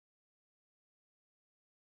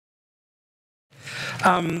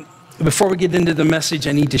Before we get into the message,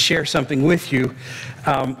 I need to share something with you.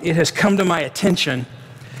 It has come to my attention,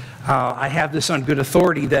 I have this on good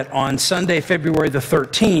authority, that on Sunday, February the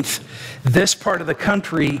 13th, this part of the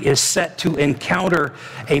country is set to encounter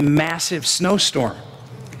a massive snowstorm.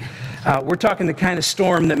 We're talking the kind of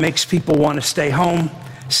storm that makes people want to stay home,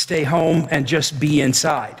 and just be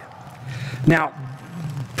inside. Now,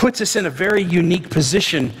 puts us in a very unique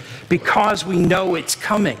position because we know it's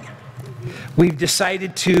coming. We've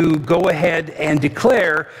decided to go ahead and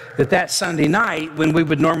declare that Sunday night, when we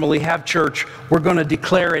would normally have church, we're going to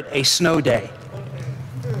declare it a snow day.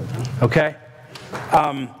 Okay?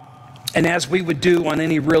 And as we would do on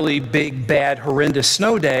any really big, bad, horrendous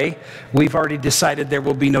snow day, we've already decided there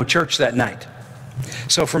will be no church that night.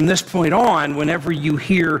 So from this point on, whenever you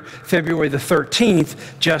hear February the 13th,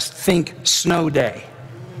 just think snow day.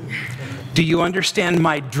 Do you understand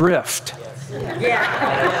my drift?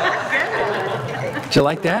 Yeah. Did you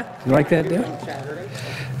like that? You like that, dude?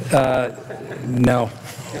 No.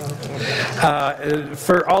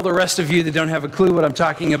 For all the rest of you that don't have a clue what I'm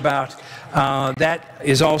talking about, that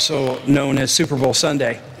is also known as Super Bowl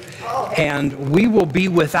Sunday. And we will be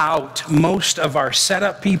without most of our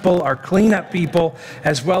setup people, our cleanup people,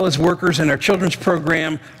 as well as workers in our children's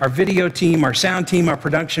program, our video team, our sound team, our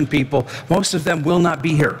production people. Most of them will not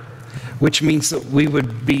be here, which means that we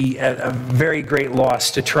would be at a very great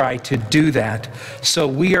loss to try to do that. So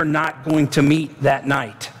we are not going to meet that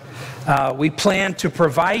night. We plan to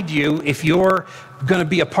provide you, if you're going to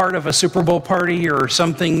be a part of a Super Bowl party or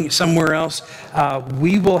something somewhere else,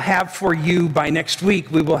 we will have for you by next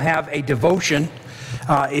week, we will have a devotion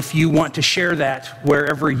if you want to share that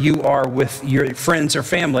wherever you are with your friends or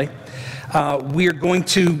family. We are going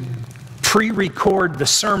to pre-record the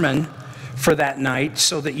sermon for that night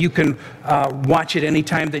so that you can watch it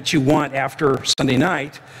anytime that you want after Sunday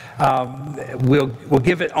night. We'll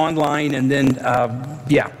give it online, and then,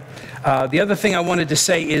 the other thing I wanted to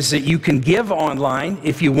say is that you can give online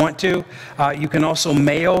if you want to. You can also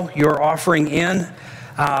mail your offering in.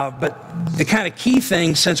 But the kind of key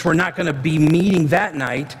thing, since we're not going to be meeting that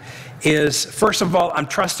night, is, first of all, I'm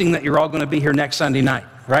trusting that you're all going to be here next Sunday night,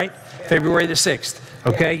 right? February the 6th.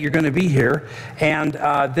 Okay, you're going to be here, and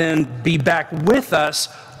then be back with us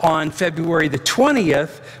on February the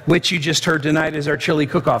 20th, which you just heard tonight is our chili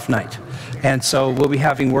cook-off night. And so we'll be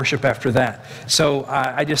having worship after that. So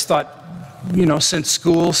I just thought, since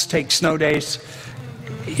schools take snow days,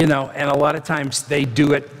 and a lot of times they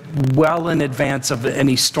do it well in advance of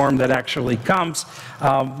any storm that actually comes,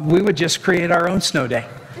 we would just create our own snow day.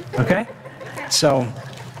 Okay? So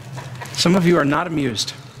some of you are not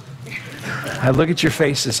amused. I look at your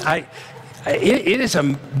faces. It is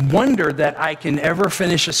a wonder that I can ever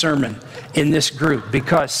finish a sermon in this group,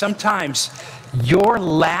 because sometimes your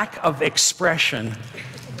lack of expression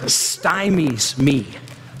stymies me.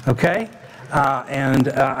 Okay,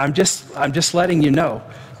 I'm just letting you know,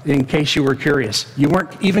 in case you were curious. You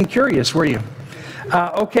weren't even curious, were you?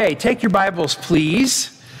 Okay, take your Bibles,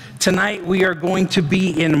 please. Tonight we are going to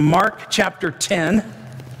be in Mark chapter 10.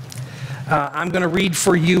 I'm going to read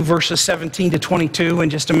for you verses 17 to 22 in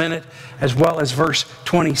just a minute, as well as verse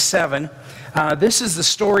 27. This is the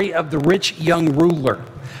story of the rich young ruler.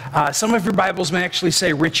 Some of your Bibles may actually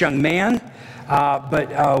say rich young man, but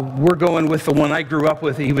we're going with the one I grew up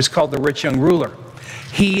with. He was called the rich young ruler.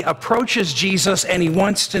 He approaches Jesus and he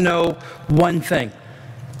wants to know one thing.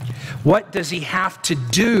 What does he have to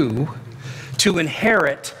do to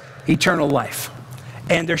inherit eternal life?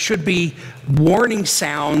 And there should be warning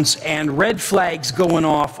sounds and red flags going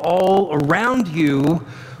off all around you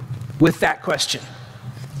with that question.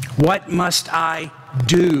 What must I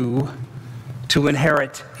do to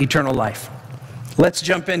inherit eternal life? Let's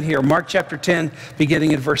jump in here. Mark chapter 10,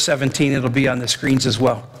 beginning in verse 17. It'll be on the screens as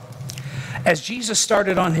well. As Jesus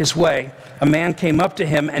started on his way, a man came up to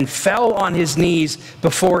him and fell on his knees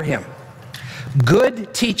before him.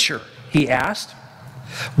 "Good teacher," he asked,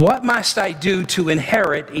 "what must I do to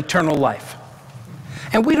inherit eternal life?"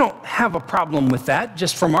 And we don't have a problem with that,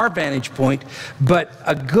 just from our vantage point, but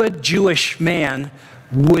a good Jewish man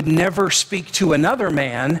would never speak to another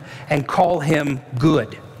man and call him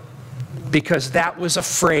good, because that was a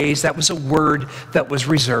phrase, that was a word that was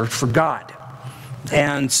reserved for God.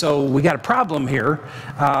 And so we got a problem here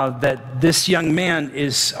that this young man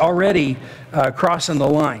is already crossing the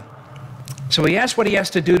line. So he asks what he has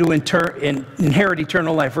to do to inherit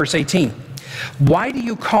eternal life. Verse 18, "Why do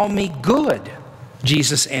you call me good?"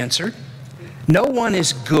 Jesus answered, "No one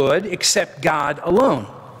is good except God alone."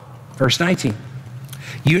 Verse 19,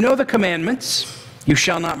 "You know the commandments. You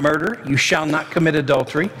shall not murder. You shall not commit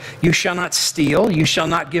adultery. You shall not steal. You shall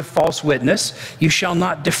not give false witness. You shall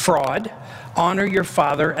not defraud. Honor your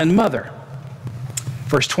father and mother.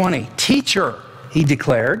 Verse 20, teacher, he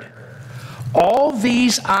declared, all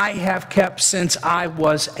these I have kept since I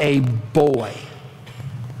was a boy.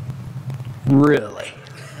 Really?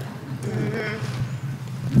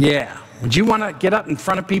 Yeah. Would you want to get up in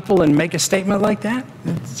front of people and make a statement like that?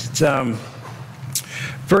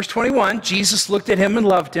 Verse 21, Jesus looked at him and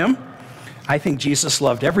loved him. I think Jesus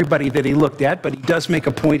loved everybody that he looked at, but he does make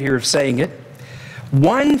a point here of saying it.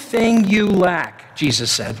 One thing you lack,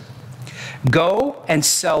 Jesus said. Go and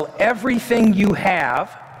sell everything you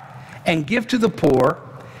have and give to the poor,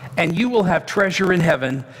 and you will have treasure in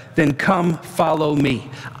heaven. Then come follow me.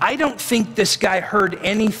 I don't think this guy heard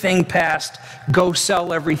anything past, go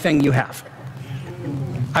sell everything you have.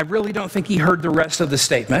 I really don't think he heard the rest of the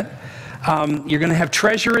statement. You're going to have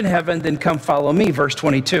treasure in heaven, then come follow me. Verse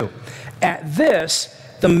 22. At this,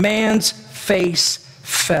 the man's face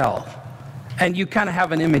fell. And you kind of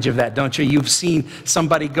have an image of that, don't you? You've seen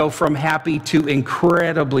somebody go from happy to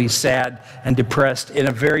incredibly sad and depressed in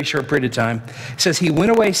a very short period of time. It says he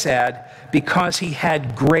went away sad because he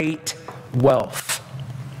had great wealth.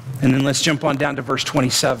 And then let's jump on down to verse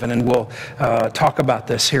 27, and we'll talk about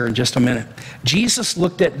this here in just a minute. Jesus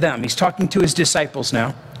looked at them. He's talking to his disciples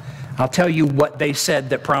now. I'll tell you what they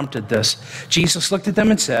said that prompted this. Jesus looked at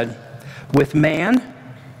them and said, with man,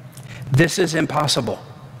 this is impossible,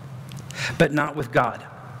 but not with God.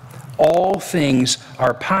 All things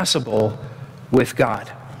are possible with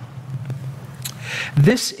God.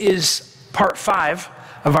 This is part 5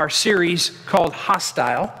 of our series called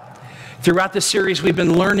Hostile. Throughout this series, we've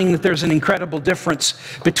been learning that there's an incredible difference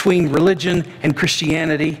between religion and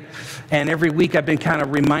Christianity. And every week I've been kind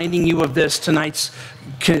of reminding you of this. Tonight's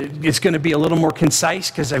it's going to be a little more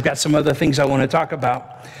concise because I've got some other things I want to talk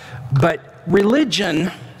about. But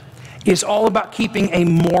religion is all about keeping a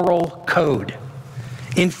moral code.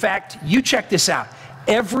 In fact, you check this out.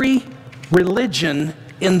 Every religion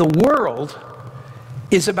in the world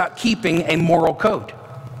is about keeping a moral code.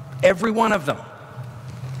 Every one of them.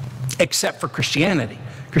 Except for Christianity.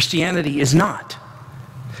 Christianity is not.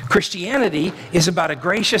 Christianity is about a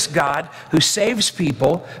gracious God who saves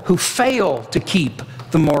people who fail to keep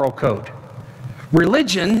the moral code.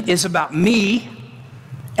 Religion is about me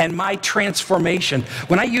and my transformation.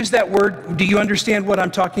 When I use that word, do you understand what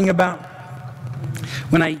I'm talking about?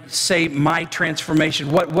 When I say my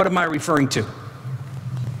transformation, what am I referring to?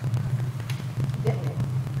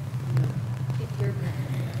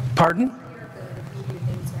 Pardon?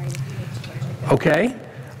 Okay.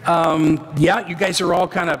 Yeah, you guys are all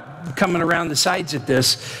kind of coming around the sides at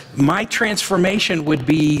this. My transformation would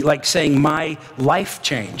be like saying my life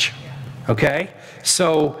change. Okay?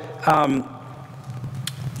 So,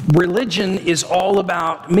 religion is all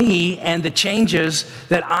about me and the changes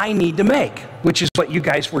that I need to make, which is what you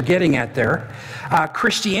guys were getting at there.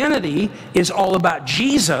 Christianity is all about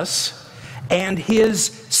Jesus and his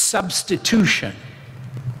substitution.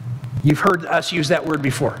 You've heard us use that word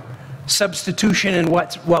before. Substitution in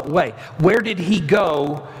what way? Where did he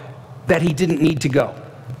go that he didn't need to go?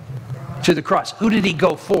 To the cross. Who did he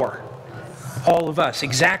go for? All of us,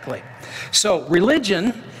 exactly. So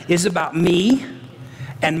religion is about me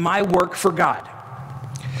and my work for God.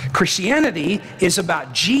 Christianity is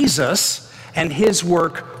about Jesus and his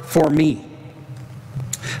work for me.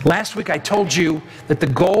 Last week I told you that the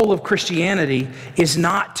goal of Christianity is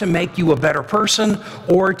not to make you a better person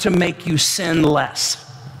or to make you sin less.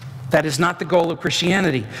 That is not the goal of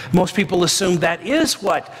Christianity. Most people assume that is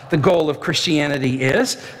what the goal of Christianity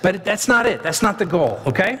is, but that's not it. That's not the goal,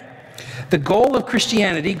 okay? The goal of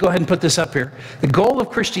Christianity, go ahead and put this up here. The goal of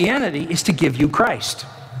Christianity is to give you Christ.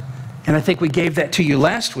 And I think we gave that to you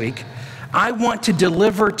last week. I want to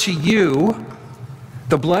deliver to you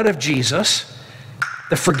the blood of Jesus,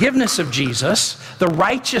 the forgiveness of Jesus, the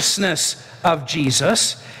righteousness of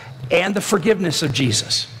Jesus, and the forgiveness of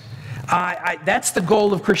Jesus. That's the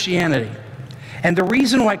goal of Christianity. And the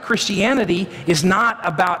reason why Christianity is not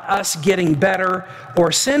about us getting better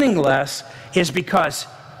or sinning less is because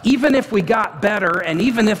even if we got better and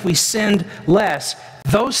even if we sinned less,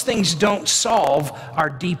 those things don't solve our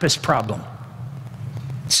deepest problem.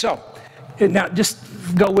 So, now just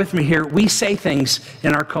go with me here. We say things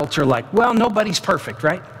in our culture like, well, nobody's perfect,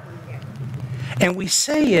 right? And we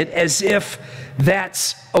say it as if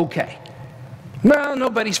that's okay. Well,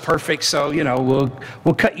 nobody's perfect, so,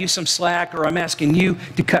 we'll cut you some slack, or I'm asking you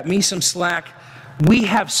to cut me some slack. We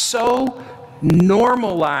have so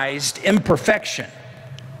normalized imperfection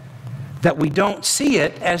that we don't see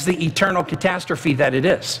it as the eternal catastrophe that it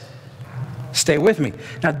is. Stay with me.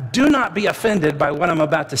 Now, do not be offended by what I'm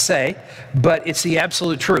about to say, but it's the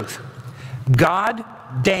absolute truth. God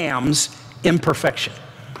damns imperfection.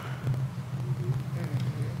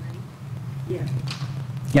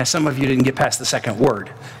 Yeah, some of you didn't get past the second word.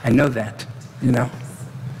 I know that, you know.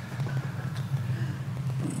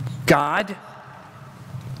 God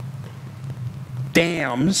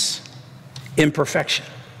damns imperfection.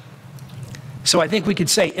 So I think we could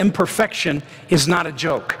say imperfection is not a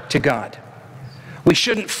joke to God. We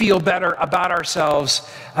shouldn't feel better about ourselves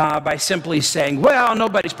by simply saying, well,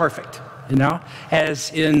 nobody's perfect, you know,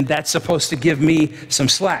 as in that's supposed to give me some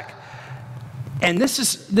slack. And this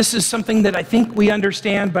is something that I think we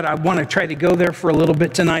understand, but I want to try to go there for a little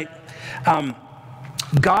bit tonight.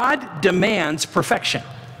 God demands perfection,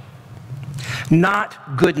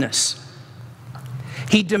 not goodness.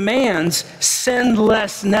 He demands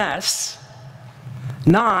sinlessness,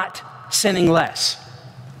 not sinning less.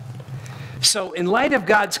 So in light of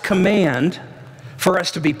God's command for us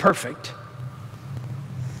to be perfect,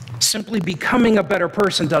 simply becoming a better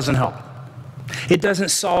person doesn't help. It doesn't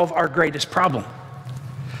solve our greatest problem.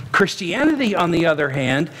 Christianity, on the other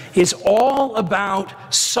hand, is all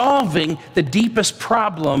about solving the deepest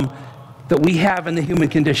problem that we have in the human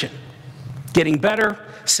condition. Getting better,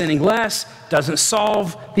 sinning less, doesn't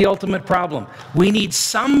solve the ultimate problem. We need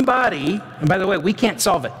somebody, and by the way, we can't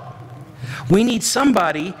solve it. We need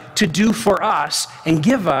somebody to do for us and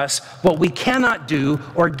give us what we cannot do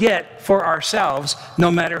or get for ourselves,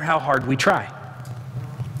 no matter how hard we try.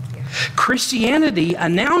 Christianity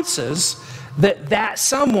announces that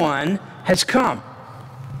someone has come.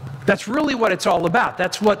 That's really what it's all about.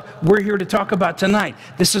 That's what we're here to talk about tonight.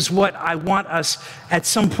 This is what I want us at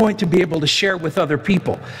some point to be able to share with other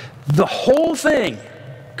people. The whole thing,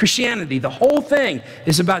 Christianity, the whole thing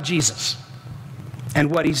is about Jesus and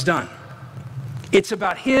what he's done. It's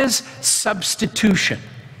about his substitution.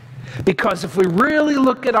 Because if we really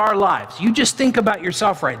look at our lives, you just think about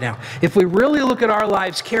yourself right now. If we really look at our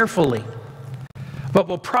lives carefully, what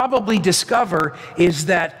we'll probably discover is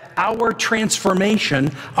that our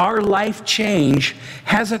transformation, our life change,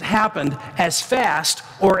 hasn't happened as fast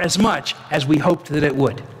or as much as we hoped that it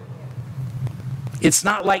would. It's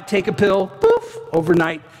not like take a pill, poof,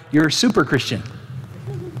 overnight, you're a super Christian.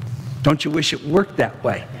 Don't you wish it worked that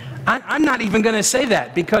way? I'm not even going to say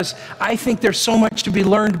that because I think there's so much to be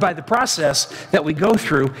learned by the process that we go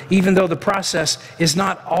through, even though the process is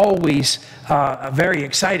not always very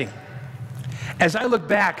exciting. As I look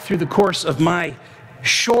back through the course of my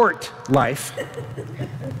short life,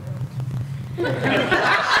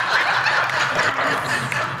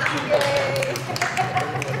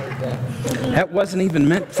 that wasn't even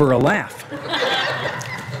meant for a laugh.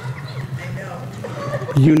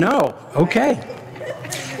 You know, okay.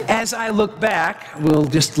 As I look back, we'll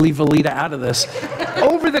just leave Alita out of this.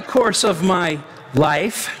 Over the course of my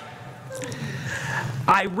life,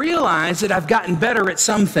 I realize that I've gotten better at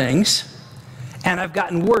some things, and I've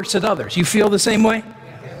gotten worse at others. You feel the same way?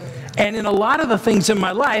 And in a lot of the things in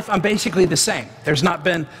my life, I'm basically the same. There's not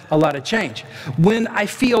been a lot of change. When I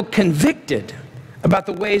feel convicted about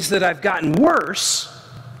the ways that I've gotten worse,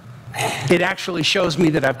 it actually shows me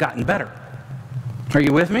that I've gotten better. Are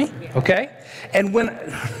you with me? Okay? And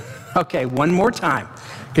okay, one more time,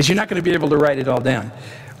 because you're not going to be able to write it all down.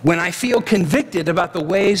 When I feel convicted about the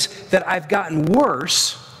ways that I've gotten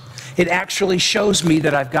worse, it actually shows me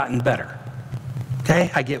that I've gotten better.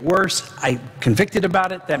 Okay, I get worse, I'm convicted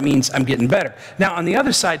about it, that means I'm getting better. Now, on the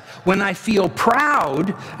other side, when I feel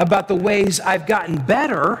proud about the ways I've gotten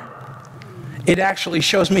better, it actually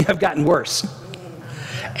shows me I've gotten worse.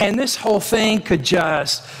 And this whole thing could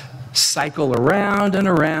just cycle around and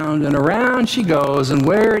around and around she goes, and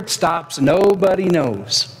where it stops, nobody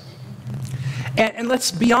knows. And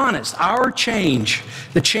let's be honest, our change,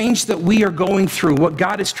 the change that we are going through, what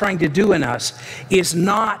God is trying to do in us, is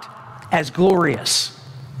not as glorious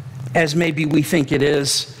as maybe we think it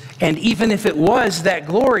is. And even if it was that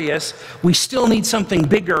glorious, we still need something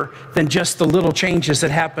bigger than just the little changes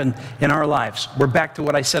that happen in our lives. We're back to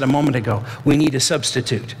what I said a moment ago. We need a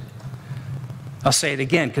substitute. I'll say it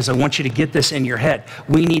again because I want you to get this in your head.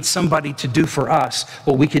 We need somebody to do for us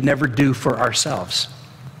what we could never do for ourselves.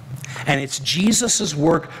 And it's Jesus'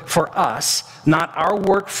 work for us, not our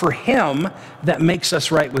work for him, that makes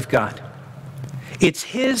us right with God. It's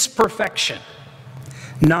his perfection,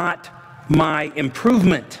 not my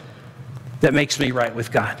improvement, that makes me right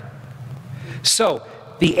with God. So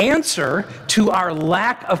the answer to our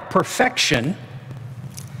lack of perfection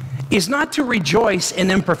is not to rejoice in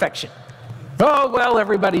imperfection. Oh, well,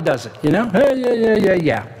 everybody does it, you know?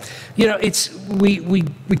 Yeah. You know, we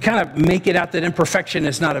kind of make it out that imperfection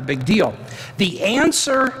is not a big deal. The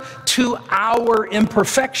answer to our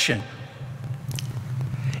imperfection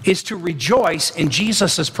is to rejoice in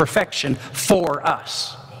Jesus' perfection for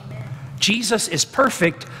us. Amen. Jesus is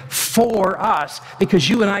perfect for us because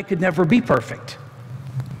you and I could never be perfect.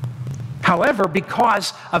 However,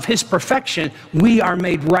 because of his perfection, we are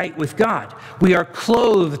made right with God. We are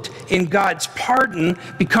clothed in God's pardon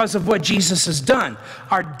because of what Jesus has done.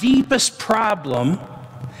 Our deepest problem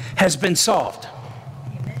has been solved.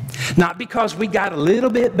 Not because we got a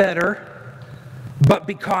little bit better, but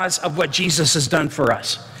because of what Jesus has done for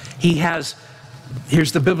us. He has,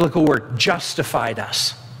 here's the biblical word, justified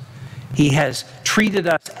us. He has treated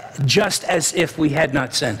us just as if we had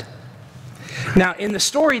not sinned. Now, in the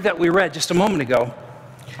story that we read just a moment ago,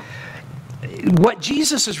 what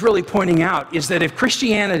Jesus is really pointing out is that if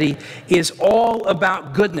Christianity is all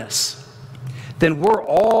about goodness, then we're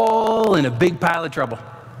all in a big pile of trouble.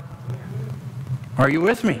 Are you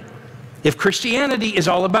with me? If Christianity is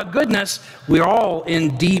all about goodness, we're all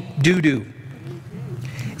in deep doo-doo.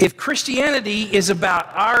 If Christianity is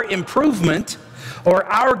about our improvement or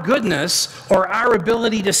our goodness or our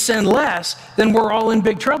ability to sin less, then we're all in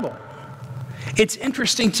big trouble. It's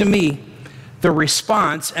interesting to me, the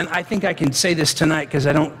response, and I think I can say this tonight because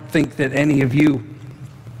I don't think that any of you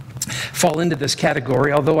fall into this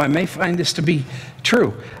category, although I may find this to be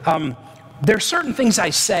true. There are certain things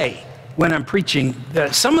I say when I'm preaching.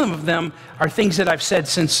 Some of them are things that I've said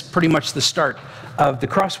since pretty much the start of the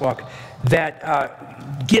crosswalk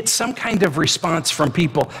that get some kind of response from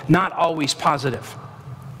people, not always positive.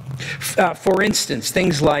 For instance,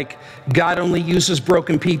 things like, God only uses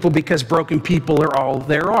broken people because broken people are all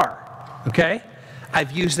there are, okay?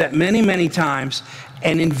 I've used that many, many times,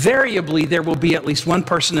 and invariably there will be at least one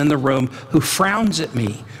person in the room who frowns at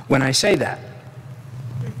me when I say that.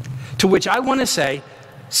 To which I want to say,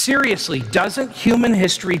 seriously, doesn't human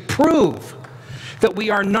history prove that we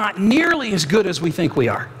are not nearly as good as we think we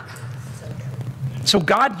are? So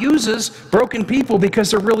God uses broken people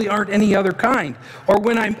because there really aren't any other kind. Or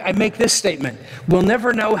when I make this statement, we'll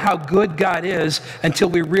never know how good God is until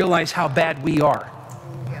we realize how bad we are.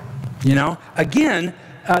 You know, again,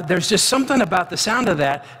 there's just something about the sound of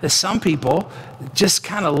that some people just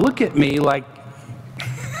kind of look at me like,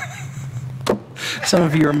 some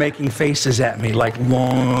of you are making faces at me like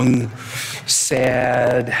long,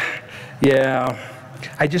 sad, yeah.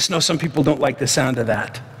 I just know some people don't like the sound of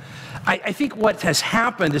that. I think what has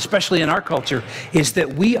happened, especially in our culture, is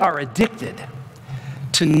that we are addicted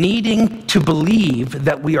to needing to believe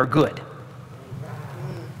that we are good.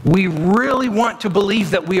 We really want to believe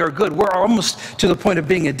that we are good. We're almost to the point of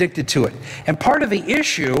being addicted to it. And part of the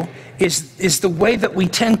issue is the way that we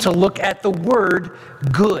tend to look at the word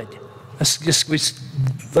good.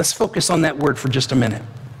 Let's focus on that word for just a minute.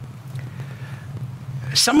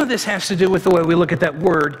 Some of this has to do with the way we look at that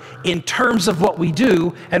word in terms of what we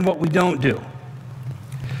do and what we don't do.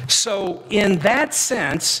 So in that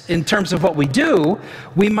sense, in terms of what we do,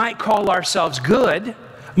 we might call ourselves good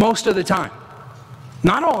most of the time.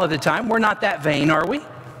 Not all of the time. We're not that vain, are we?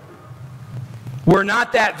 We're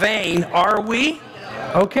not that vain, are we?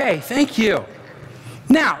 Okay, thank you.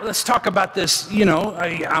 Now, let's talk about this. You know,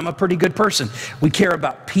 I'm a pretty good person. We care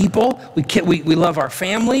about people. We love our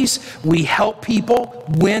families. We help people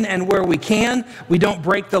when and where we can. We don't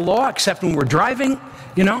break the law except when we're driving.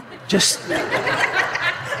 You know, just...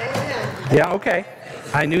 Yeah, okay.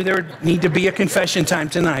 I knew there would need to be a confession time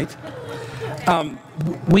tonight.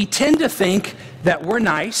 We tend to think that we're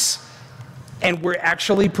nice, and we're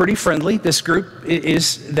actually pretty friendly. This group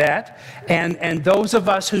is that. And those of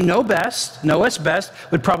us who know us best,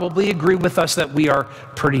 would probably agree with us that we are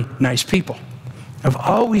pretty nice people. I've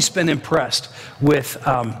always been impressed with,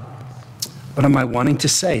 what am I wanting to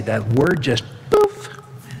say? That word just, poof.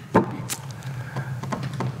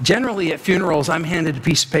 Generally at funerals, I'm handed a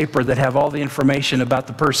piece of paper that have all the information about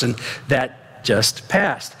the person that just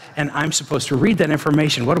passed. And I'm supposed to read that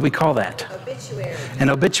information. What do we call that? Obituary. An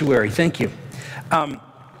obituary, thank you.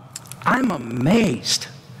 I'm amazed.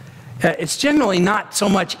 It's generally not so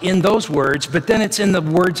much in those words, but then it's in the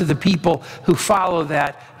words of the people who follow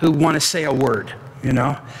that, who want to say a word, you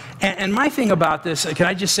know? And my thing about this, can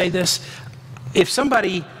I just say this? If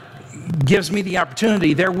somebody gives me the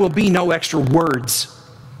opportunity, there will be no extra words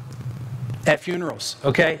at funerals,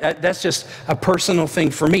 okay? That's just a personal thing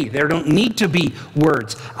for me. There don't need to be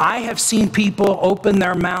words. I have seen people open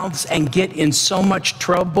their mouths and get in so much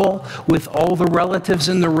trouble with all the relatives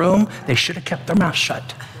in the room, they should have kept their mouth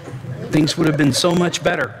shut. Things would have been so much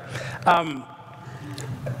better.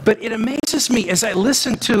 But it amazes me as I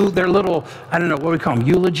listen to their little, I don't know, what do we call them,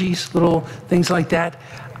 eulogies, little things like that.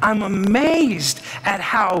 I'm amazed at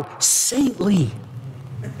how saintly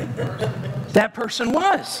that person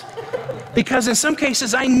was. Because in some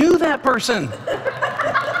cases, I knew that person.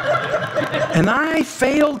 And I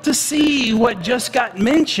failed to see what just got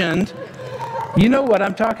mentioned. You know what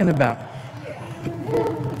I'm talking about.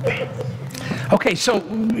 Okay, so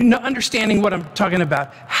understanding what I'm talking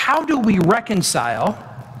about, how do we reconcile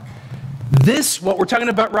this, what we're talking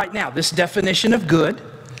about right now, this definition of good,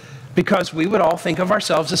 because we would all think of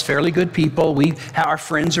ourselves as fairly good people. Our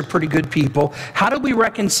friends are pretty good people. How do we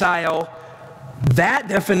reconcile that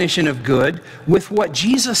definition of good with what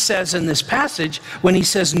Jesus says in this passage when he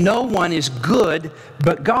says no one is good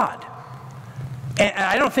but God? And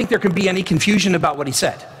I don't think there can be any confusion about what he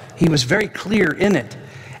said. He was very clear in it.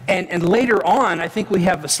 And later on, I think we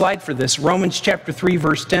have a slide for this, Romans chapter 3,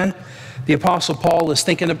 verse 10. The Apostle Paul is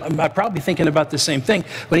probably thinking about the same thing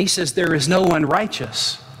when he says there is no one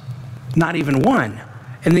righteous, not even one.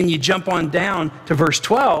 And then you jump on down to verse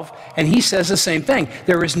 12, and he says the same thing.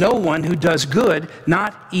 There is no one who does good,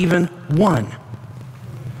 not even one.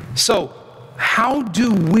 So how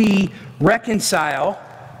do we reconcile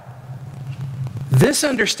this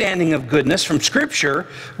understanding of goodness from Scripture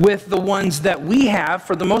with the ones that we have,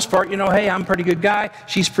 for the most part, hey, I'm a pretty good guy,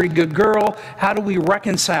 she's a pretty good girl. How do we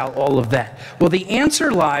reconcile all of that? Well, the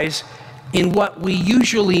answer lies in what we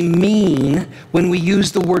usually mean when we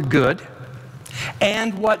use the word good,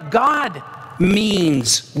 and what God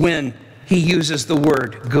means when he uses the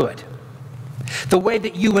word good. The way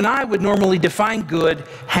that you and I would normally define good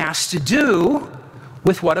has to do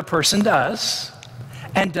with what a person does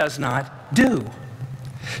and does not do.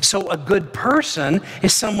 So a good person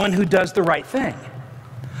is someone who does the right thing.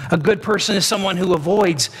 A good person is someone who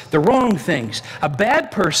avoids the wrong things. A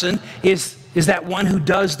bad person is that one who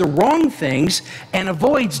does the wrong things and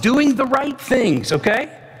avoids doing the right things,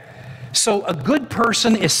 okay? So a good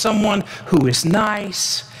person is someone who is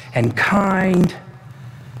nice and kind,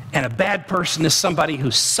 and a bad person is somebody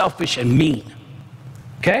who's selfish and mean,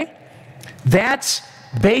 okay? That's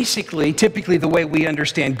basically, typically the way we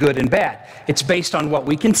understand good and bad. It's based on what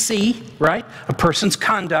we can see, right? A person's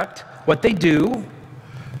conduct, what they do.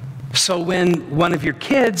 So when one of your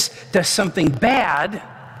kids does something bad,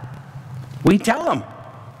 we tell them,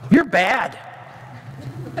 you're bad.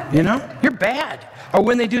 You're bad. Or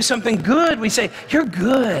when they do something good, we say, you're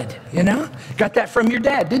good, Got that from your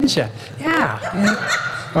dad, didn't you?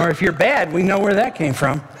 Yeah. Or if you're bad, we know where that came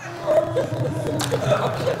from.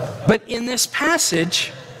 But in this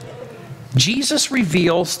passage, Jesus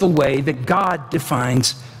reveals the way that God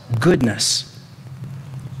defines goodness.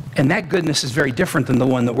 And that goodness is very different than the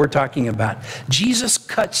one that we're talking about. Jesus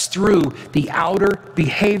cuts through the outer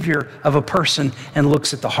behavior of a person and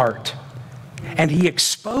looks at the heart. And he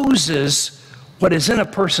exposes what is in a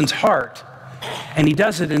person's heart. And he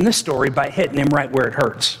does it in this story by hitting him right where it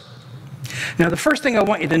hurts. Now, the first thing I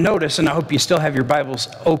want you to notice, and I hope you still have your Bibles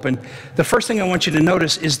open, the first thing I want you to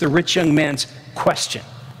notice is the rich young man's question.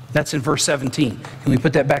 That's in verse 17. Can we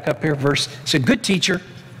put that back up here? It said, good teacher,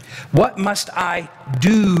 what must I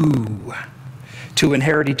do to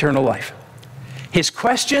inherit eternal life? His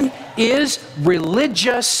question is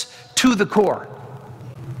religious to the core.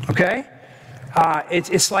 Okay?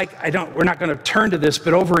 It's like, we're not going to turn to this,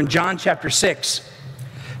 but over in John chapter 6,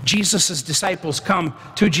 Jesus' disciples come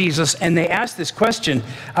to Jesus and they ask this question,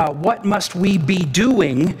 what must we be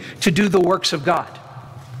doing to do the works of God?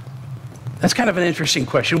 That's kind of an interesting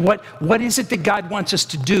question. What is it that God wants us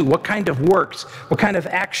to do? What kind of works? What kind of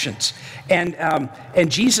actions? And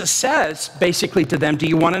Jesus says basically to them, do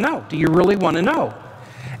you want to know? Do you really want to know?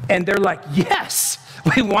 And they're like, yes,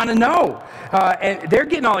 we want to know. And they're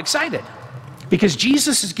getting all excited because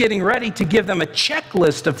Jesus is getting ready to give them a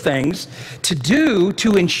checklist of things to do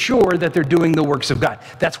to ensure that they're doing the works of God.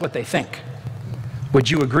 That's what they think. Would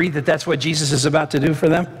you agree that that's what Jesus is about to do for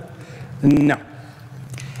them? No.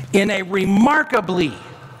 In a remarkably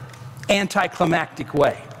anticlimactic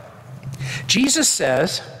way. Jesus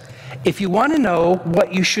says, if you want to know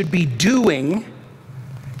what you should be doing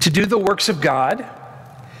to do the works of God,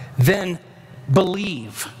 then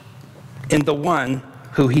believe in the one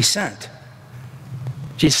who he sent.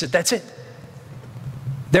 Jesus said, that's it.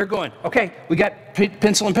 They're going, okay, we got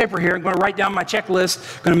pencil and paper here. I'm going to write down my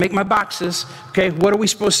checklist. I'm going to make my boxes. Okay, what are we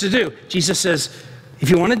supposed to do? Jesus says, if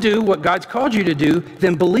you want to do what God's called you to do,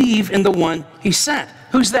 then believe in the one he sent.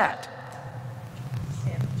 Who's that?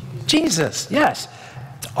 Jesus, yes.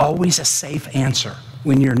 It's always a safe answer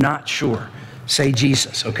when you're not sure. Say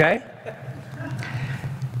Jesus, okay?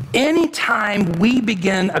 Anytime we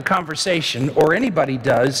begin a conversation, or anybody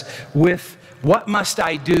does, with what must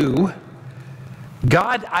I do,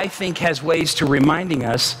 God, I think, has ways to reminding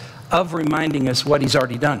us what he's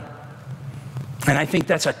already done. And I think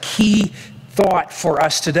that's a key thought for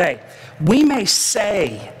us today. We may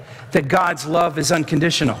say that God's love is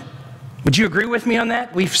unconditional. Would you agree with me on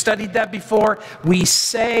that? We've studied that before. We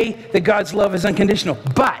say that God's love is unconditional,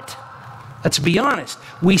 but let's be honest,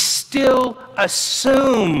 we still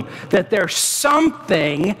assume that there's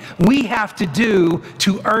something we have to do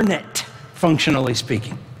to earn it, functionally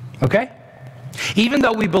speaking. Okay? Even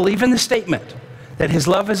though we believe in the statement that his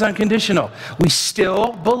love is unconditional, we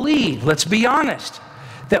still believe, let's be honest,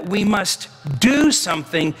 that we must do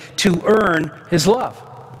something to earn his love.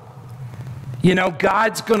 You know,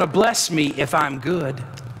 God's going to bless me if I'm good.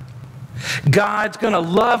 God's going to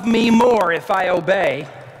love me more if I obey.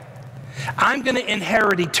 I'm going to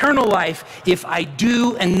inherit eternal life if I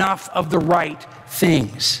do enough of the right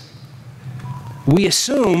things. We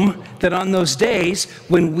assume that on those days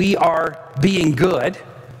when we are being good,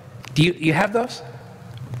 do you have those?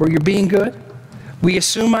 Where you're being good? We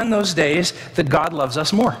assume on those days that God loves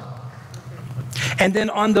us more. And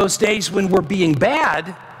then on those days when we're being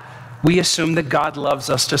bad, we assume that God loves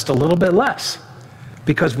us just a little bit less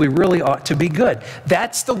because we really ought to be good.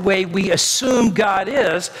 That's the way we assume God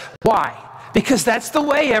is. Why? Because that's the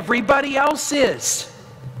way everybody else is.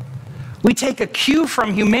 We take a cue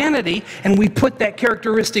from humanity and we put that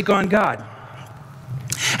characteristic on God.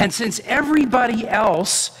 And since everybody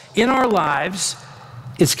else in our lives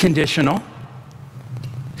is conditional,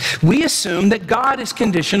 we assume that God is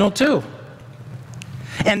conditional too.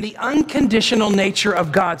 And the unconditional nature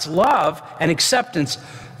of God's love and acceptance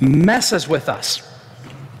messes with us.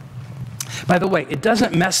 By the way, it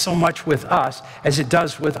doesn't mess so much with us as it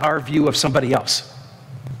does with our view of somebody else.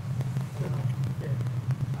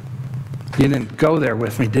 You didn't go there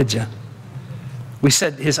with me, did you? We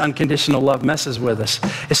said his unconditional love messes with us.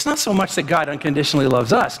 It's not so much that God unconditionally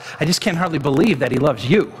loves us. I just can't hardly believe that he loves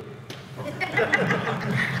you.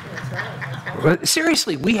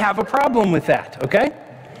 Seriously, we have a problem with that, okay?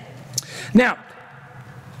 Now,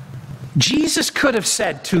 Jesus could have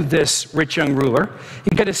said to this rich young ruler,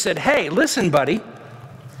 he could have said, hey, listen, buddy,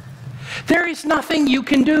 there is nothing you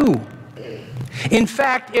can do. In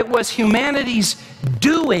fact, it was humanity's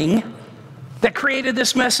doing that created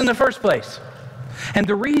this mess in the first place. And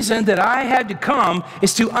the reason that I had to come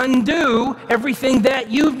is to undo everything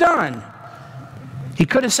that you've done. He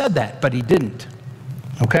could have said that, but he didn't,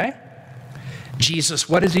 okay? Jesus,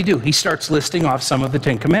 what does he do? He starts listing off some of the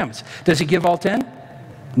 10 commandments. Does he give all 10?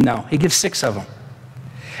 No, he gives 6 of them.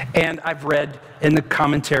 And I've read in the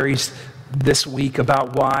commentaries this week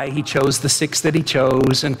about why he chose the 6 that he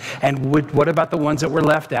chose, and what about the ones that were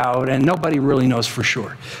left out, and nobody really knows for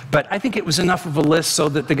sure. But I think it was enough of a list so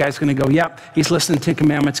that the guy's going to go, yep, he's listing 10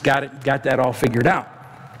 commandments, got that all figured out.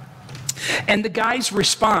 And the guy's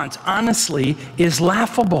response, honestly, is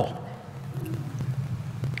laughable.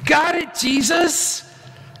 Got it, Jesus.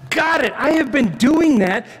 Got it. I have been doing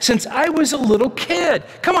that since I was a little kid.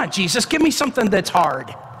 Come on, Jesus, give me something that's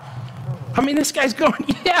hard. I mean, this guy's going,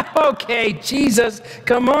 yeah, okay, Jesus,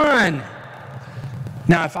 come on.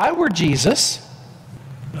 Now, if I were Jesus,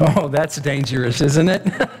 oh, that's dangerous, isn't it?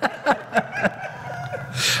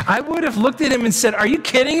 I would have looked at him and said, are you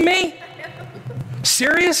kidding me?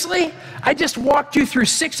 Seriously? I just walked you through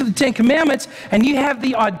 6 of the 10 commandments, and you have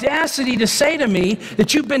the audacity to say to me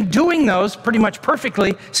that you've been doing those pretty much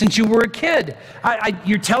perfectly since you were a kid.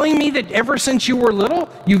 You're telling me that ever since you were little,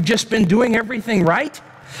 you've just been doing everything right?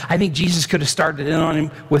 I think Jesus could have started in on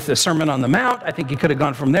him with the Sermon on the Mount. I think he could have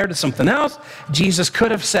gone from there to something else. Jesus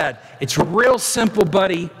could have said, it's real simple,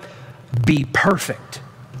 buddy. Be perfect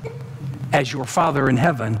as your Father in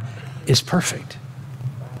heaven is perfect.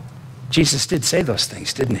 Jesus did say those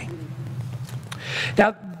things, didn't he?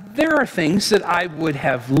 Now, there are things that I would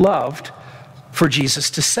have loved for Jesus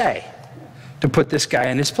to say to put this guy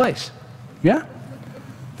in his place. Yeah?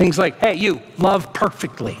 Things like, hey, you, love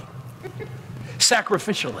perfectly,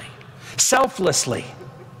 sacrificially, selflessly,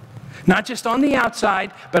 not just on the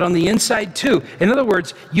outside, but on the inside too. In other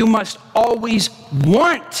words, you must always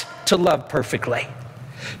want to love perfectly,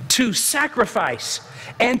 to sacrifice,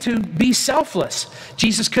 and to be selfless.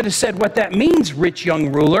 Jesus could have said what that means, rich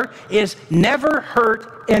young ruler, is never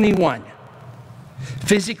hurt anyone,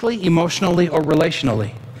 physically, emotionally, or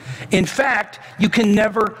relationally. In fact, you can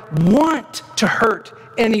never want to hurt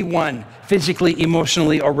anyone physically,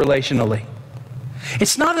 emotionally, or relationally.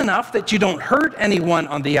 It's not enough that you don't hurt anyone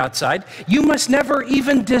on the outside. You must never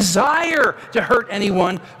even desire to hurt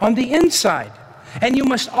anyone on the inside. And you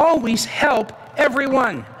must always help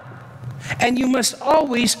everyone. And you must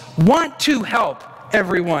always want to help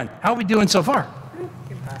everyone. How are we doing so far?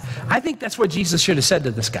 I think that's what Jesus should have said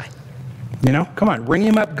to this guy. You know, come on, ring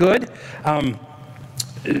him up good.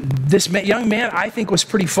 This young man, I think, was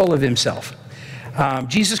pretty full of himself.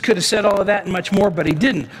 Jesus could have said all of that and much more, but he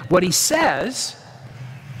didn't. What he says,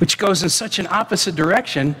 which goes in such an opposite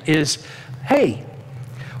direction, is, hey,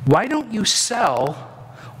 why don't you sell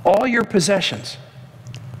all your possessions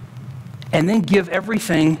and then give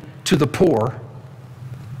everything to the poor?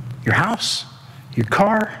 Your house, your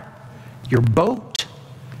car, your boat,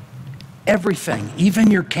 everything, even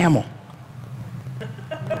your camel.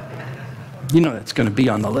 You know that's going to be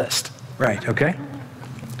on the list, right? Okay?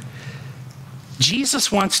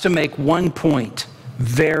 Jesus wants to make one point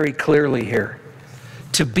very clearly here.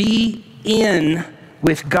 To be in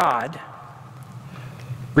with God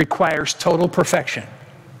requires total perfection,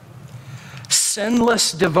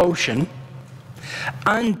 sinless devotion,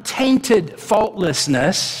 untainted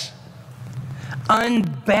faultlessness,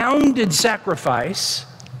 unbounded sacrifice,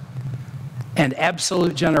 and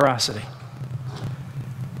absolute generosity.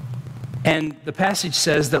 And the passage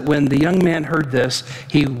says that when the young man heard this,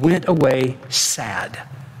 he went away sad.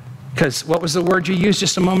 Because what was the word you used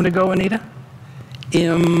just a moment ago, Anita?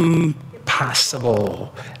 Impossible.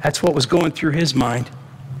 That's what was going through his mind.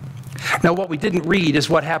 Now, what we didn't read is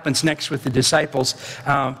what happens next with the disciples.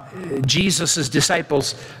 Jesus'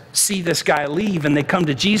 disciples see this guy leave, and they come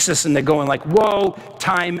to Jesus, and they're going like, whoa,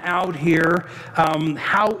 time out here.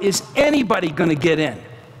 How is anybody going to get in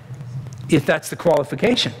if that's the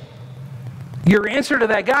qualification? Your answer to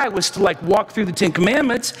that guy was to like walk through the 10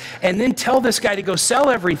 Commandments and then tell this guy to go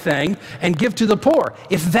sell everything and give to the poor.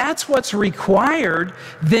 If that's what's required,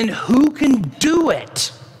 then who can do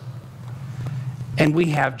it? And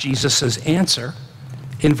we have Jesus' answer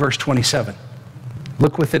in verse 27.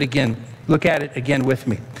 Look with it again. Look at it again with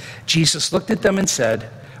me. Jesus looked at them and said,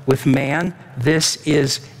 with man, this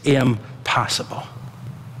is impossible,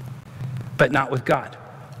 but not with God.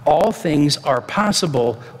 All things are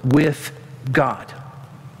possible with God.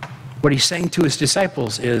 What he's saying to his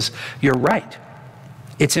disciples is, you're right.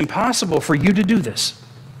 It's impossible for you to do this.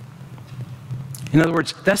 In other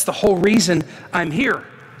words, that's the whole reason I'm here.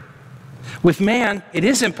 With man, it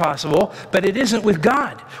is impossible, but it isn't with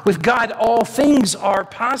God. With God, all things are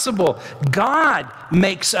possible. God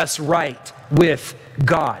makes us right with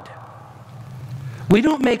God. We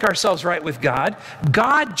don't make ourselves right with God.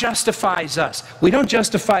 God justifies us. We don't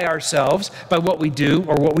justify ourselves by what we do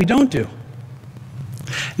or what we don't do.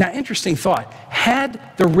 Now, interesting thought. Had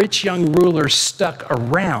the rich young ruler stuck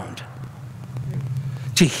around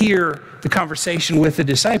to hear the conversation with the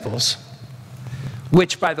disciples,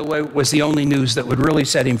 which, by the way, was the only news that would really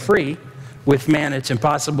set him free. With man, it's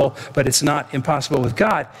impossible, but it's not impossible with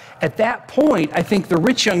God. At that point, I think the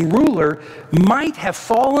rich young ruler might have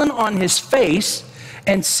fallen on his face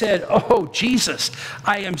and said, oh, Jesus,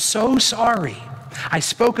 I am so sorry. I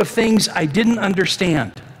spoke of things I didn't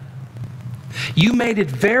understand. You made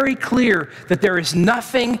it very clear that there is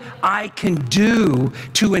nothing I can do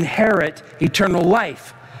to inherit eternal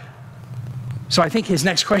life. So I think his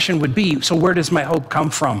next question would be, so where does my hope come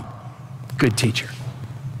from, good teacher?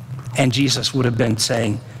 And Jesus would have been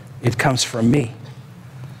saying, it comes from me.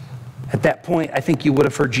 At that point, I think you would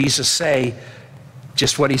have heard Jesus say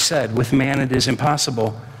just what he said, with man it is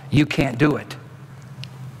impossible, you can't do it.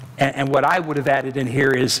 And what I would have added in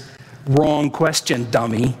here is, wrong question,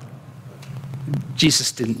 dummy.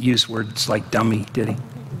 Jesus didn't use words like dummy, did he?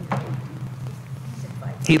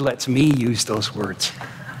 He lets me use those words.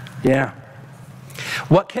 Yeah.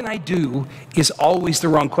 What can I do is always the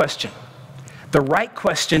wrong question. The right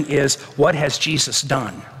question is, what has Jesus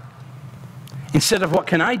done? Instead of what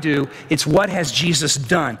can I do, it's what has Jesus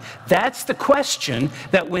done? That's the question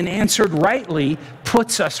that, when answered rightly,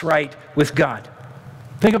 puts us right with God.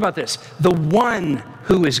 Think about this. The one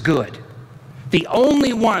who is good, the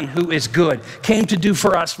only one who is good, came to do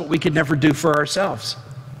for us what we could never do for ourselves.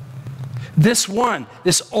 This one,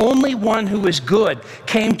 this only one who is good,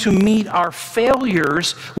 came to meet our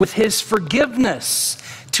failures with his forgiveness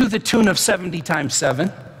to the tune of 70 times 7.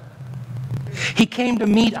 He came to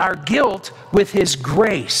meet our guilt with his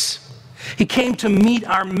grace. He came to meet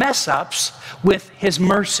our mess-ups with his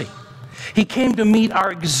mercy. He came to meet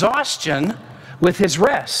our exhaustion with his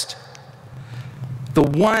rest. The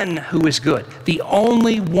one who is good, the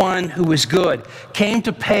only one who is good, came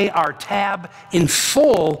to pay our tab in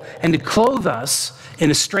full and to clothe us in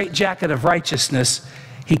a straitjacket of righteousness.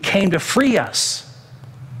 He came to free us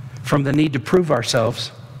from the need to prove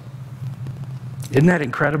ourselves. Isn't that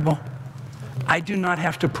incredible? I do not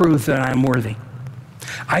have to prove that I am worthy.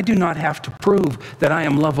 I do not have to prove that I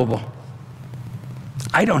am lovable.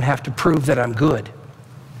 I don't have to prove that I'm good.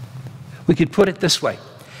 We could put it this way.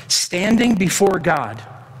 Standing before God,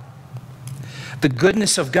 the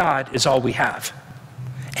goodness of God is all we have,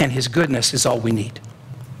 and His goodness is all we need.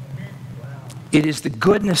 It is the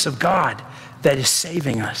goodness of God that is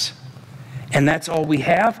saving us, and that's all we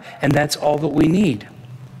have, and that's all that we need.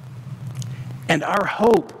 And our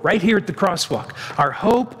hope, right here at the Crosswalk, our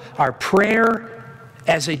hope, our prayer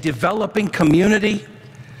as a developing community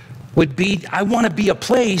would be, I want to be a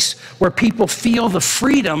place where people feel the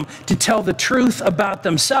freedom to tell the truth about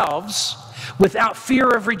themselves without fear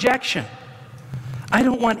of rejection. I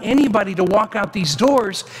don't want anybody to walk out these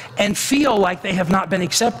doors and feel like they have not been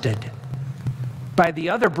accepted by the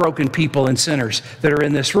other broken people and sinners that are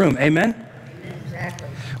in this room. Amen? Exactly.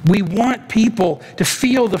 We want people to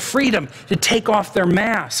feel the freedom to take off their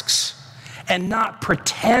masks and not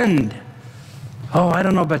pretend. Oh, I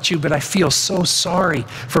don't know about you, but I feel so sorry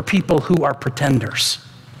for people who are pretenders.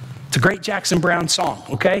 It's a great Jackson Browne song,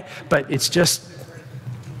 okay? But it's just,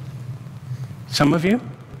 some of you?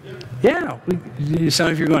 Yeah, some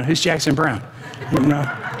of you are going, who's Jackson Browne? No.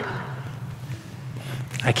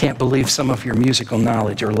 I can't believe some of your musical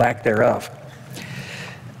knowledge or lack thereof.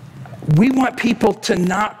 We want people to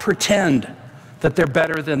not pretend that they're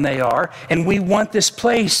better than they are, and we want this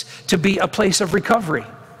place to be a place of recovery.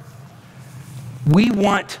 We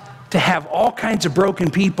want to have all kinds of broken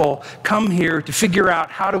people come here to figure out,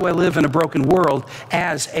 how do I live in a broken world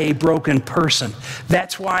as a broken person?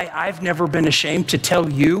 That's why I've never been ashamed to tell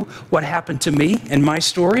you what happened to me and my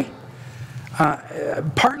story.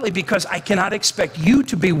 Partly because I cannot expect you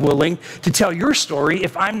to be willing to tell your story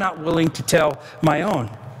if I'm not willing to tell my own.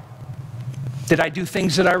 Did I do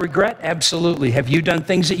things that I regret? Absolutely. Have you done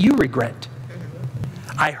things that you regret?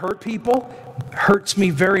 I hurt people. Hurts me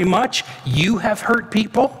very much. You have hurt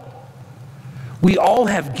people. We all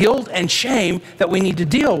have guilt and shame that we need to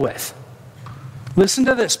deal with. Listen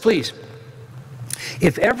to this, please.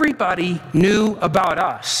 If everybody knew about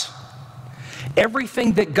us,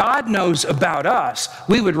 everything that God knows about us,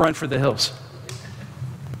 we would run for the hills.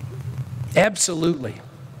 Absolutely.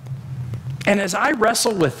 And as I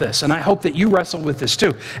wrestle with this, and I hope that you wrestle with this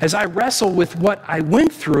too, as I wrestle with what I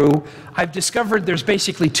went through, I've discovered there's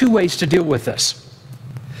basically two ways to deal with this.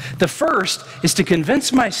 The first is to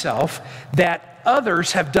convince myself that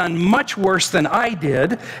others have done much worse than I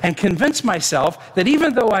did, and convince myself that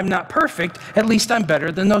even though I'm not perfect, at least I'm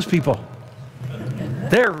better than those people.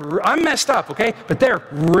 I'm messed up, okay? But they're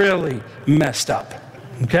really messed up,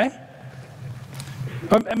 okay?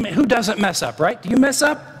 I mean, who doesn't mess up, right? Do you mess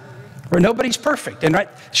up? Or nobody's perfect, and right?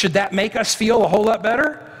 Should that make us feel a whole lot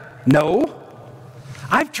better? No.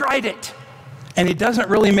 I've tried it, and it doesn't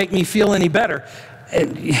really make me feel any better.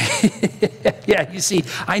 And yeah, you see,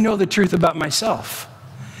 I know the truth about myself.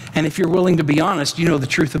 And if you're willing to be honest, you know the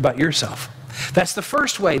truth about yourself. That's the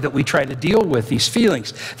first way that we try to deal with these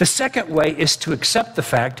feelings. The second way is to accept the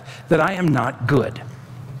fact that I am not good.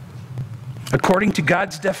 According to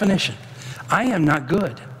God's definition, I am not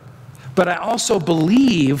good. But I also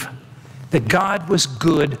believe that God was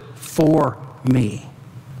good for me.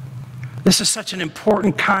 This is such an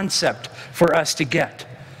important concept for us to get.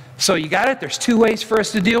 So you got it? There's two ways for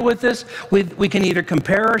us to deal with this. We can either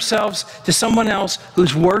compare ourselves to someone else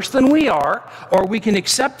who's worse than we are, or we can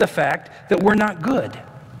accept the fact that we're not good.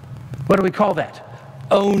 What do we call that?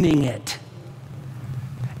 Owning it.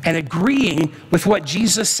 And agreeing with what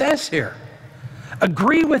Jesus says here.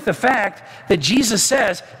 Agree with the fact that Jesus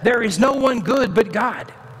says there is no one good but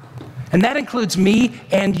God. And that includes me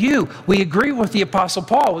and you. We agree with the Apostle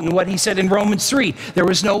Paul in what he said in Romans 3. There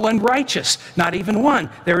was no one righteous, not even one.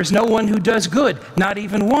 There is no one who does good, not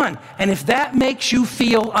even one. And if that makes you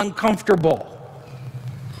feel uncomfortable,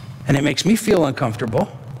 and it makes me feel uncomfortable,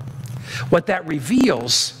 what that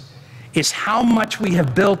reveals is how much we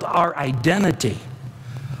have built our identity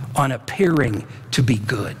on appearing to be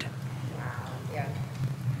good. Yeah.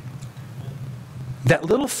 That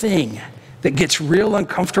little thing that gets real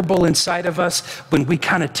uncomfortable inside of us when we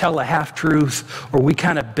kind of tell a half-truth, or we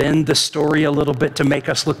kind of bend the story a little bit to make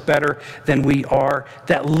us look better than we are.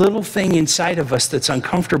 That little thing inside of us that's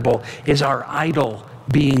uncomfortable is our idol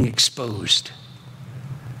being exposed.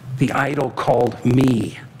 The idol called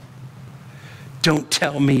me. Don't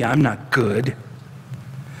tell me I'm not good.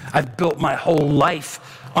 I've built my whole life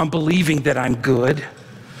on believing that I'm good,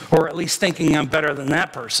 or at least thinking I'm better than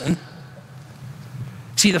that person.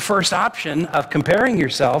 See, the first option of comparing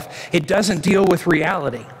yourself, it doesn't deal with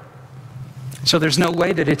reality. So there's no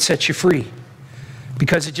way that it sets you free.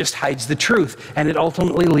 because it just hides the truth, and it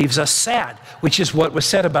ultimately leaves us sad, which is what was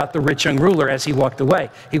said about the rich young ruler as he walked away.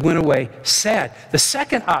 He went away sad. The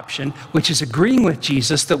second option, which is agreeing with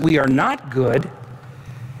Jesus that we are not good,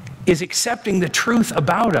 is accepting the truth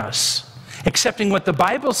about us, accepting what the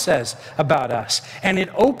Bible says about us. And it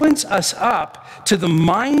opens us up to the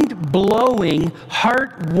mind-blowing,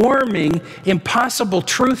 heart-warming, impossible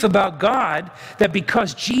truth about God that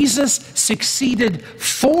because Jesus succeeded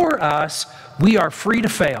for us, we are free to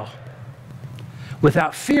fail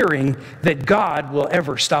without fearing that God will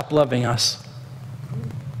ever stop loving us.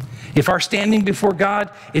 If our standing before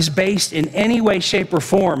God is based in any way, shape, or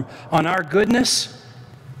form on our goodness,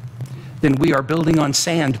 then we are building on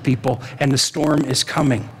sand, people, and the storm is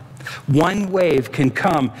coming. One wave can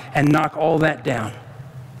come and knock all that down.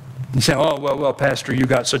 You say, oh, well, Pastor, you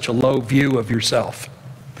got such a low view of yourself.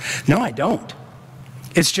 No, I don't.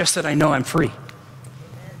 It's just that I know I'm free.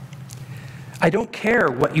 I don't care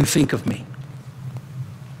what you think of me.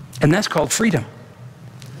 And that's called freedom.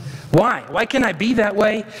 Why? Why can I be that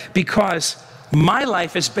way? Because my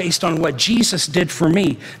life is based on what Jesus did for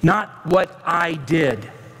me, not what I did.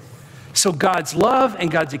 So God's love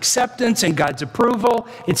and God's acceptance and God's approval,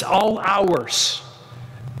 it's all ours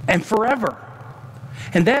and forever.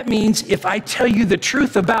 And that means if I tell you the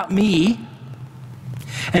truth about me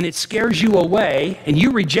and it scares you away and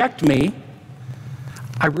you reject me,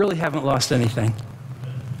 I really haven't lost anything.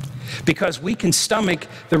 Because we can stomach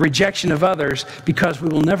the rejection of others because we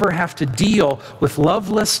will never have to deal with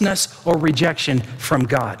lovelessness or rejection from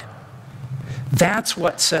God. That's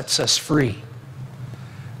what sets us free.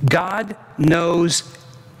 God knows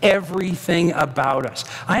everything about us.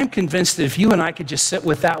 I am convinced that if you and I could just sit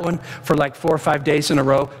with that one for like 4 or 5 days in a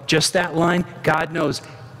row, just that line, God knows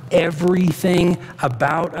everything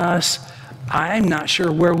about us, I'm not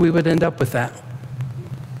sure where we would end up with that.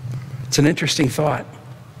 It's an interesting thought.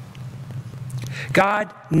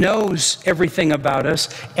 God knows everything about us,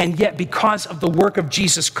 and yet because of the work of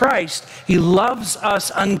Jesus Christ, He loves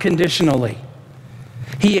us unconditionally.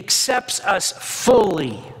 He accepts us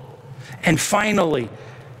fully and finally.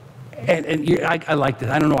 I like this.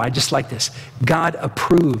 I don't know. I just like this. God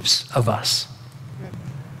approves of us.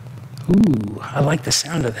 Ooh, I like the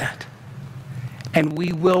sound of that. And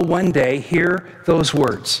we will one day hear those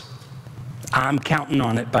words. I'm counting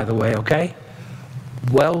on it, by the way, okay?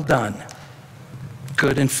 Well done,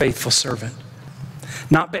 good and faithful servant.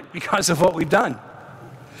 Not because of what we've done,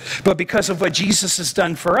 but because of what Jesus has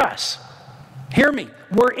done for us. Hear me,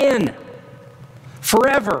 we're in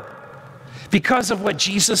forever because of what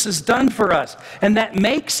Jesus has done for us. And that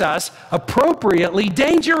makes us appropriately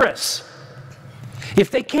dangerous.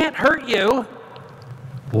 If they can't hurt you,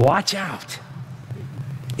 watch out.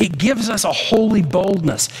 It gives us a holy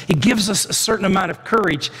boldness. It gives us a certain amount of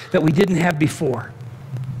courage that we didn't have before.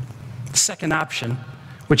 The second option,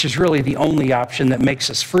 which is really the only option that makes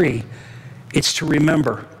us free, it's to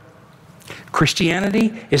remember.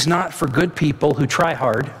 Christianity is not for good people who try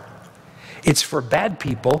hard. It's for bad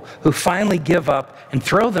people who finally give up and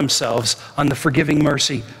throw themselves on the forgiving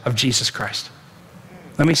mercy of Jesus Christ.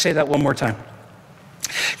 Let me say that one more time.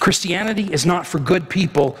 Christianity is not for good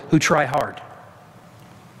people who try hard.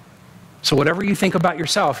 So whatever you think about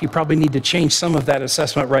yourself, you probably need to change some of that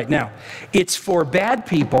assessment right now. It's for bad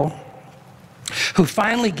people who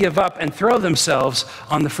finally give up and throw themselves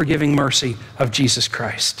on the forgiving mercy of Jesus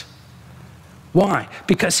Christ. Why?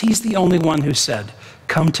 Because He's the only one who said,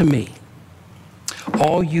 "Come to me,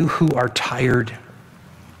 all you who are tired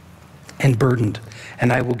and burdened,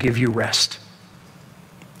 and I will give you rest."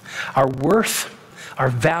 Our worth, our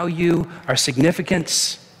value, our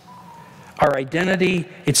significance, our identity,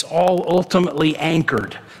 it's all ultimately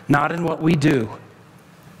anchored, not in what we do,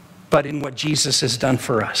 but in what Jesus has done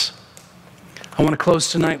for us. I want to close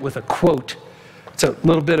tonight with a quote. It's a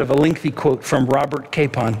little bit of a lengthy quote from Robert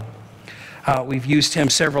Capon. We've used him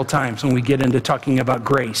several times when we get into talking about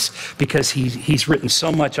grace because he's written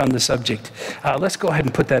so much on the subject. Let's go ahead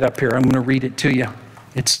and put that up here. I'm going to read it to you.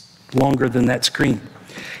 It's longer than that screen.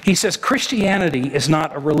 He says, Christianity is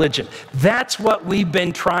not a religion. That's what we've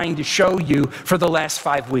been trying to show you for the last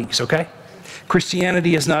 5 weeks, okay?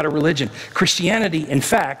 Christianity is not a religion. Christianity, in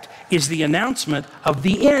fact, is the announcement of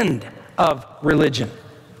the end of religion.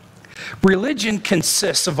 Religion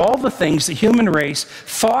consists of all the things the human race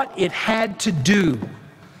thought it had to do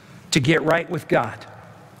to get right with God.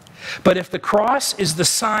 But if the cross is the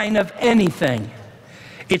sign of anything,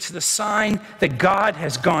 it's the sign that God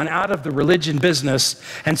has gone out of the religion business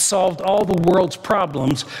and solved all the world's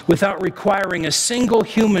problems without requiring a single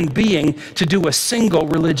human being to do a single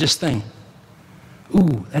religious thing.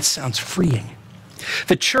 Ooh, that sounds freeing.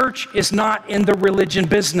 The church is not in the religion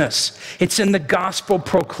business. It's in the gospel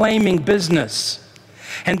proclaiming business.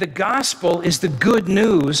 And the gospel is the good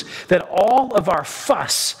news that all of our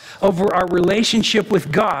fuss over our relationship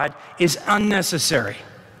with God is unnecessary.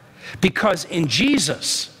 Because in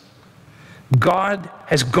Jesus, God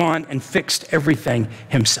has gone and fixed everything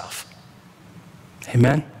himself.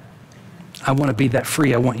 Amen? I want to be that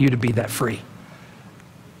free. I want you to be that free.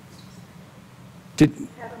 Did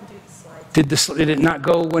it not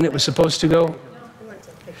go when it was supposed to go?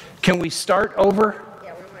 Can we start over?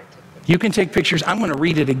 You can take pictures. I'm going to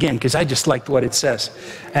read it again because I just liked what it says.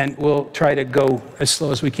 And we'll try to go as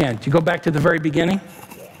slow as we can. Do you go back to the very beginning?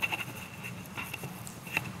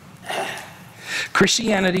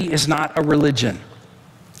 Christianity is not a religion.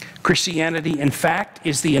 Christianity, in fact,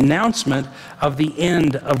 is the announcement of the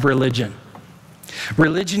end of religion.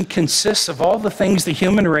 Religion consists of all the things the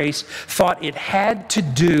human race thought it had to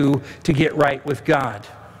do to get right with God.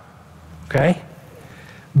 Okay?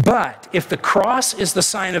 But if the cross is the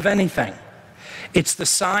sign of anything, it's the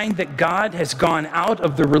sign that God has gone out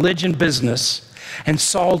of the religion business and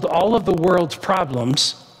solved all of the world's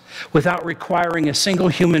problems without requiring a single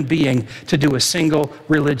human being to do a single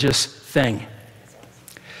religious thing.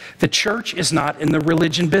 The church is not in the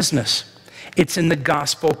religion business. It's in the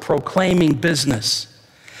gospel proclaiming business.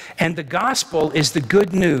 And the gospel is the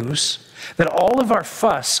good news that all of our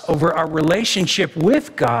fuss over our relationship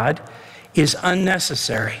with God is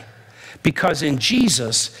unnecessary, because in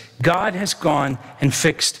Jesus, God has gone and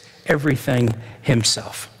fixed everything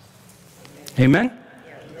himself. Amen?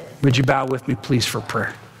 Would you bow with me, please, for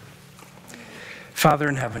prayer? Father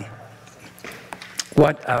in heaven,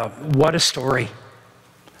 what a story.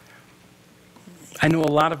 I know a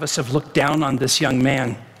lot of us have looked down on this young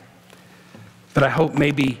man, but I hope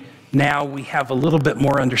maybe now we have a little bit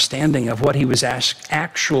more understanding of what he was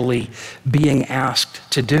actually being asked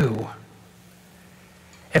to do.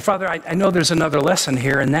 And Father, I know there's another lesson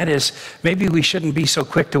here, and that is maybe we shouldn't be so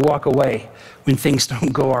quick to walk away when things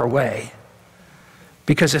don't go our way.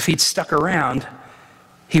 Because if he'd stuck around,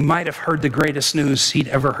 he might have heard the greatest news he'd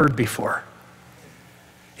ever heard before.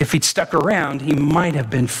 If he'd stuck around, he might have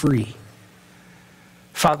been free.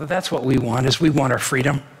 Father, that's what we want, is we want our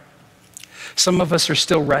freedom. Some of us are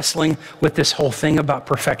still wrestling with this whole thing about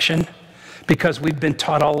perfection, because we've been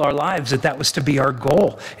taught all our lives that that was to be our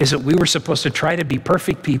goal, is that we were supposed to try to be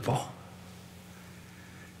perfect people.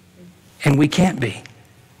 And we can't be.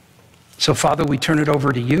 So Father, we turn it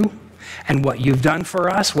over to you and what you've done for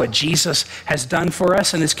us, what Jesus has done for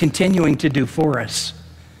us and is continuing to do for us.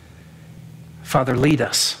 Father, lead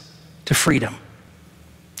us to freedom.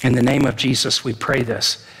 In the name of Jesus, we pray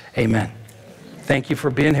this. Amen. Thank you for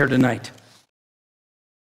being here tonight.